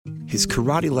his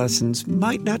karate lessons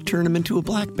might not turn him into a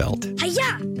black belt.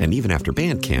 Hi-ya! And even after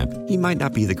band camp, he might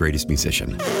not be the greatest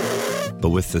musician.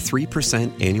 But with the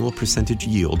 3% annual percentage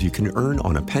yield you can earn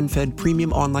on a PenFed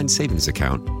premium online savings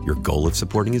account, your goal of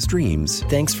supporting his dreams...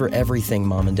 Thanks for everything,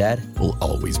 Mom and Dad. ...will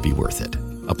always be worth it.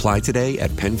 Apply today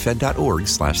at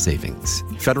PenFed.org/savings.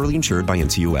 Federally insured by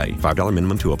NCUA. $5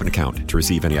 minimum to open account. To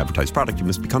receive any advertised product, you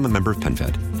must become a member of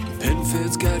PenFed.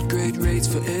 PenFed's got great rates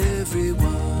for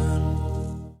everyone.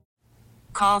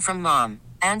 Call from mom.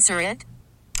 Answer it.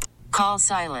 Call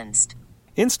silenced.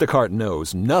 Instacart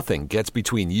knows nothing gets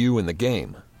between you and the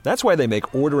game. That's why they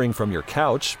make ordering from your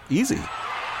couch easy.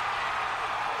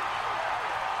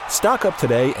 Stock up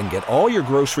today and get all your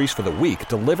groceries for the week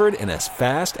delivered in as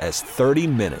fast as 30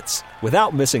 minutes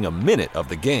without missing a minute of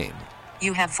the game.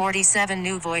 You have 47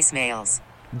 new voicemails.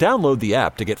 Download the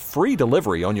app to get free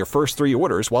delivery on your first 3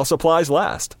 orders while supplies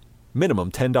last.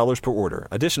 Minimum $10 per order.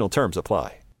 Additional terms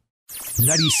apply.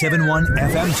 97.1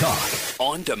 FM Talk.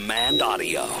 On demand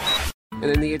audio.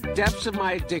 And in the depths of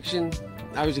my addiction,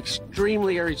 I was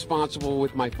extremely irresponsible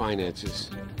with my finances.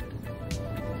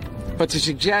 But to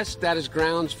suggest that is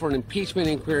grounds for an impeachment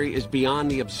inquiry is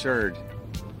beyond the absurd.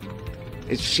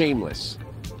 It's shameless.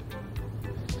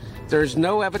 There is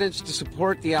no evidence to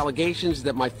support the allegations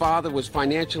that my father was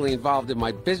financially involved in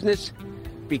my business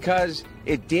because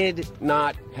it did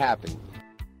not happen.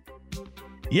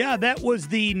 Yeah, that was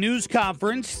the news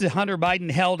conference that Hunter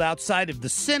Biden held outside of the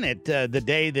Senate the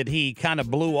day that he kind of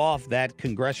blew off that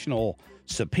congressional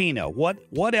subpoena.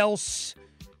 What else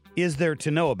is there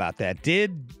to know about that?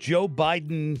 Did Joe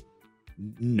Biden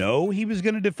know he was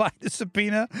going to defy the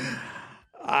subpoena?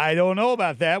 I don't know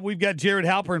about that. We've got Jared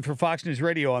Halpern for Fox News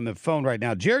Radio on the phone right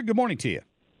now. Jared, good morning to you.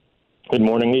 Good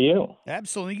morning to you.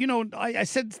 Absolutely. You know, I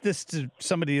said this to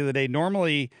somebody the other day.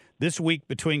 Normally, this week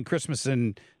between Christmas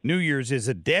and New Year's is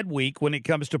a dead week when it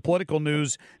comes to political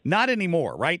news. Not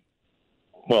anymore, right?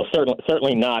 Well,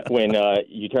 certainly not when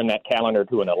you turn that calendar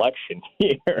to an election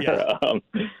year. Yeah.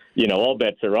 All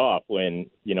bets are off when,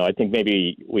 I think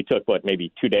maybe we took,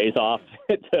 maybe 2 days off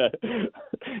to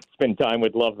spend time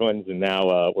with loved ones, and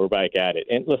now we're back at it.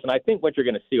 And listen, I think what you're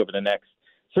going to see over the next,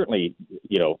 certainly,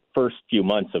 first few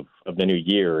months of the new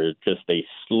year is just a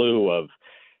slew of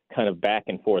kind of back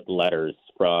and forth letters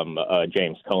from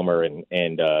James Comer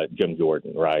and Jim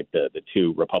Jordan, right, the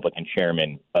two Republican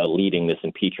chairmen leading this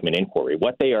impeachment inquiry.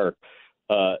 What they are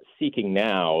seeking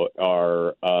now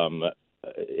are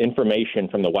information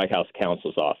from the White House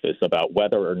counsel's office about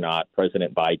whether or not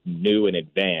President Biden knew in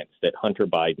advance that Hunter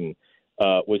Biden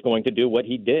was going to do what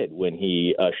he did when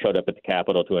he showed up at the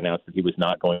Capitol to announce that he was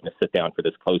not going to sit down for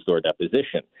this closed-door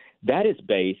deposition. That is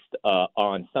based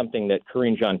on something that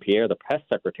Karine Jean-Pierre, the press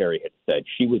secretary, had said.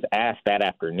 She was asked that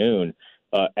afternoon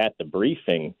at the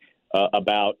briefing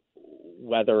about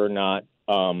whether or not,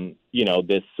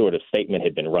 this sort of statement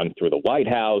had been run through the White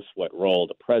House, what role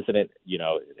the president,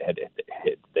 had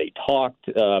they talked.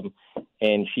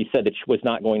 And she said that she was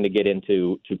not going to get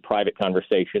into private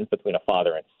conversations between a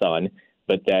father and son,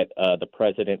 but that the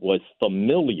president was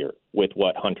familiar with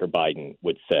what Hunter Biden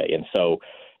would say. And so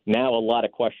now a lot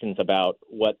of questions about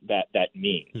what that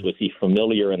means. Was he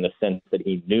familiar in the sense that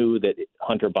he knew that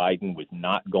Hunter Biden was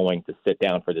not going to sit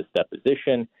down for this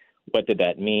deposition? What did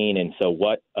that mean? And so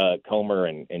what Comer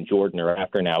and Jordan are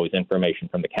after now is information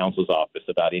from the counsel's office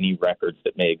about any records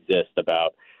that may exist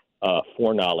about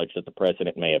foreknowledge that the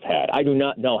president may have had. I do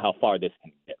not know how far this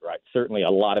can get, right? Certainly a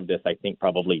lot of this, I think,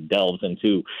 probably delves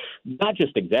into not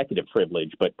just executive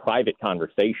privilege, but private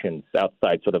conversations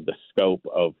outside sort of the scope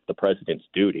of the president's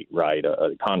duty, right?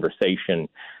 A conversation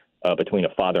between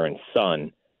a father and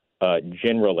son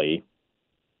generally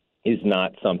is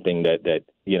not something that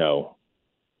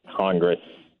Congress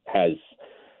has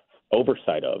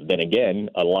oversight of. Then again,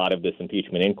 a lot of this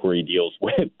impeachment inquiry deals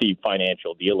with the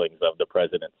financial dealings of the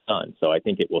president's son. So I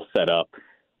think it will set up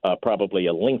probably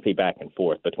a lengthy back and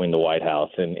forth between the White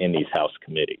House and these House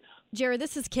committees. Jared,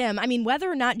 this is Kim. I mean, whether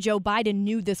or not Joe Biden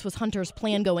knew this was Hunter's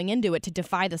plan going into it to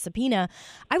defy the subpoena,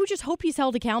 I would just hope he's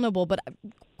held accountable. But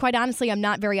quite honestly, I'm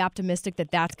not very optimistic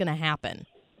that that's going to happen.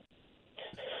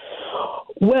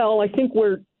 Well, I think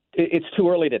it's too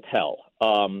early to tell.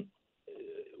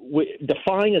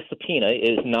 Defying a subpoena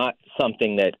is not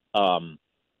something that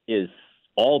is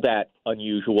all that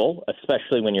unusual,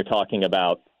 especially when you're talking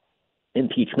about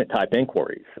impeachment-type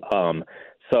inquiries.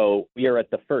 So we are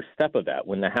at the first step of that.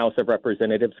 When the House of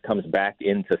Representatives comes back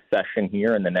into session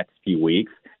here in the next few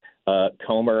weeks,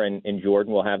 Comer and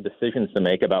Jordan will have decisions to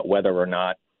make about whether or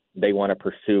not they want to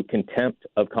pursue contempt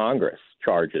of Congress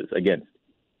charges against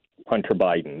Hunter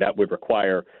Biden. That would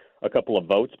require a couple of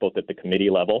votes, both at the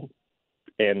committee level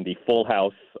and the full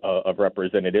House of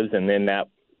Representatives, and then that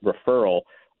referral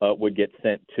would get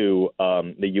sent to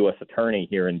the U.S. Attorney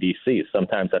here in D.C.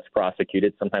 Sometimes that's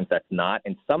prosecuted, sometimes that's not,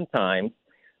 and sometimes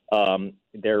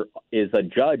there is a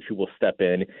judge who will step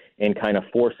in and kind of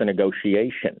force a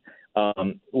negotiation,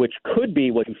 which could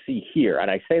be what you see here. And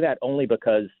I say that only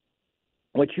because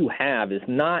what you have is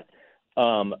not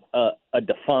a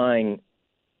defying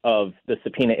of the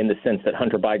subpoena in the sense that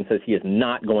Hunter Biden says he is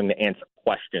not going to answer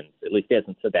questions. At least he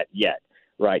hasn't said that yet,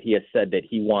 right? He has said that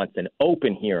he wants an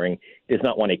open hearing, does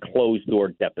not want a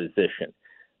closed-door deposition.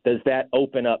 Does that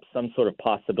open up some sort of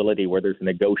possibility where there's a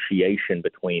negotiation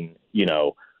between,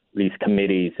 these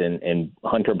committees and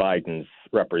Hunter Biden's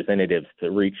representatives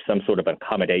to reach some sort of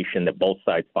accommodation that both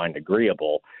sides find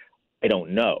agreeable? I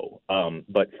don't know.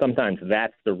 But sometimes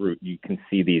that's the route you can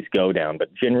see these go down.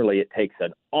 But generally, it takes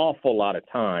an awful lot of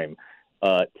time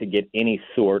to get any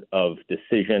sort of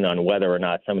decision on whether or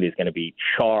not somebody's going to be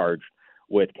charged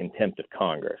with contempt of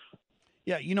Congress.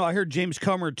 Yeah, I heard James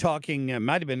Comer talking,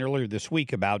 might have been earlier this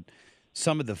week, about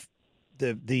some of the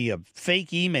fake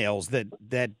emails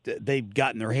that they've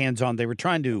gotten their hands on. They were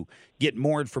trying to get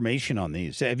more information on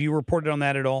these. Have you reported on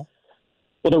that at all?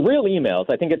 Well, the real emails,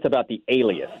 I think it's about the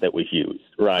alias that was used,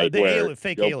 right?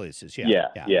 Fake aliases, yeah.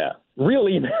 Yeah. Real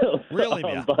emails. Real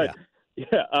email,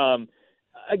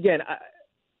 Again,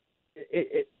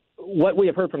 what we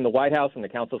have heard from the White House and the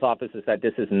counsel's office is that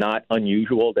this is not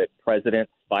unusual, that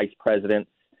presidents, vice presidents,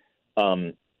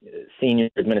 senior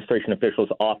administration officials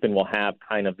often will have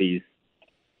kind of these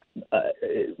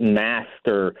masked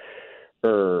or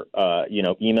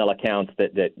email accounts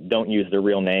that don't use their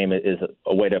real name is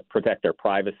a way to protect their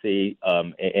privacy.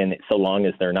 And so long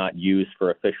as they're not used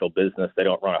for official business, they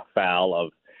don't run afoul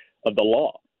of the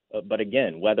law. But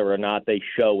again, whether or not they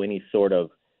show any sort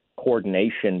of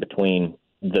coordination between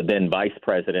the then vice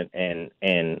president and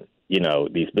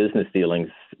these business dealings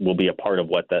will be a part of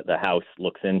what the House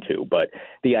looks into. But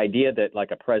the idea that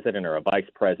like a president or a vice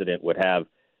president would have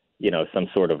some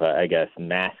sort of,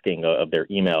 masking of their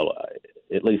email,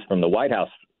 at least from the White House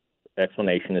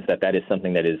explanation, is that is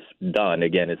something that is done,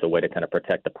 again, as a way to kind of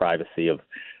protect the privacy of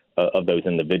those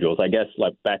individuals. I guess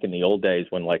like back in the old days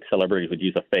when like celebrities would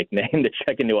use a fake name to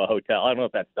check into a hotel. I don't know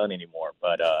if that's done anymore,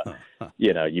 but,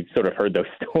 you've sort of heard those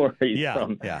stories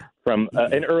from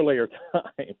an earlier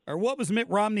time. Or what was Mitt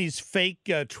Romney's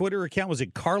fake Twitter account? Was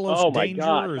it Carlos Danger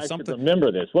or something? I should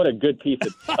remember this. What a good piece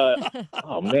of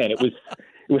oh, man, it was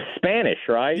Spanish,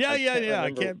 right? Yeah.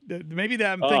 I can't. Maybe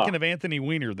I'm thinking of Anthony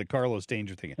Weiner, the Carlos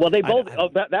Danger thing. Well, they both.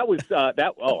 That was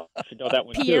that. Oh, I should know that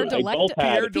one Pierre too. Delecto.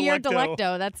 Pierre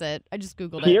Delecto. That's it. I just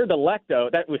googled Pierre Delecto.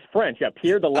 That was French. Yeah,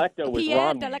 Pierre Delecto was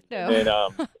Romney. And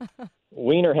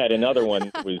Weiner had another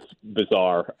one that was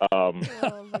bizarre. Oh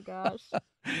my gosh.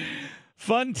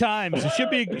 Fun times. It should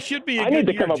be. I need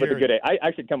to come up with a good.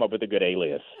 I should come up with a good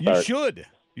alias. You should.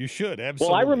 Absolutely.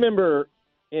 Well, I remember.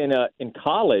 In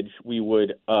college, we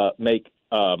would make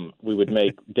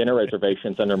dinner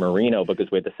reservations under Marino because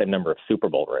we had the same number of Super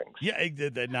Bowl rings. Yeah,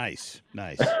 nice,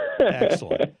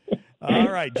 excellent. All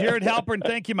right, Jared Halpern,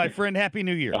 thank you, my friend. Happy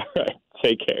New Year. All right,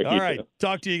 take care. All right,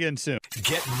 talk to you again soon.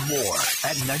 Get more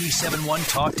at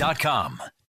 971talk.com.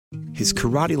 His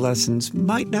karate lessons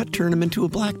might not turn him into a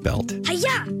black belt.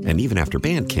 Hi-ya! And even after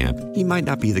band camp, he might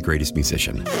not be the greatest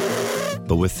musician.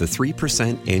 But with the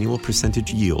 3% annual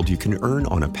percentage yield you can earn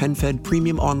on a PenFed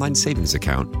premium online savings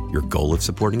account, your goal of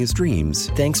supporting his dreams...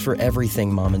 Thanks for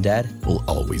everything, Mom and Dad. ...will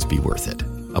always be worth it.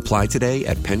 Apply today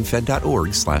at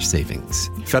PenFed.org/savings.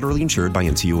 Federally insured by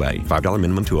NCUA. $5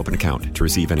 minimum to open account. To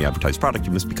receive any advertised product,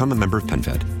 you must become a member of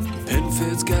PenFed.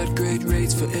 PenFed's got great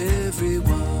rates for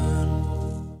everyone.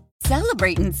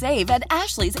 Celebrate and save at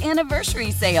Ashley's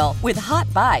Anniversary Sale. With Hot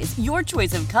Buys, your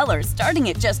choice of colors starting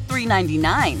at just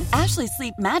 $3.99. Ashley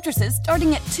Sleep mattresses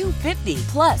starting at $2.50.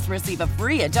 Plus, receive a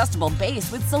free adjustable base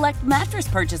with select mattress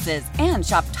purchases. And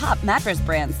shop top mattress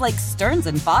brands like Stearns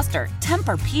 & Foster,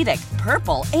 Tempur-Pedic,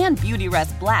 Purple, and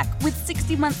Beautyrest Black with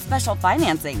 60-month special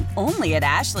financing. Only at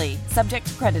Ashley. Subject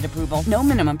to credit approval. No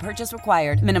minimum purchase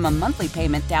required. Minimum monthly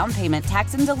payment, down payment,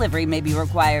 tax, and delivery may be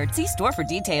required. See store for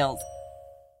details.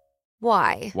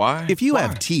 Why? If you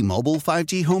have T-Mobile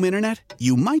 5G home internet,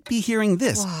 you might be hearing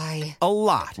this a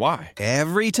lot. Why?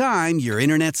 Every time your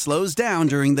internet slows down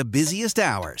during the busiest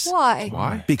hours.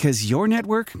 Why? Because your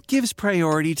network gives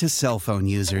priority to cell phone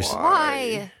users.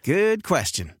 Why? Good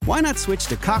question. Why not switch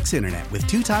to Cox Internet with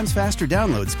 2 times faster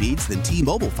download speeds than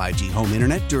T-Mobile 5G home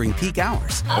internet during peak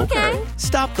hours? Okay.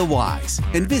 Stop the whys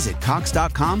and visit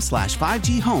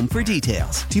cox.com/5G home for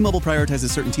details. T-Mobile prioritizes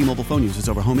certain T-Mobile phone users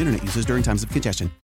over home internet users during times of congestion.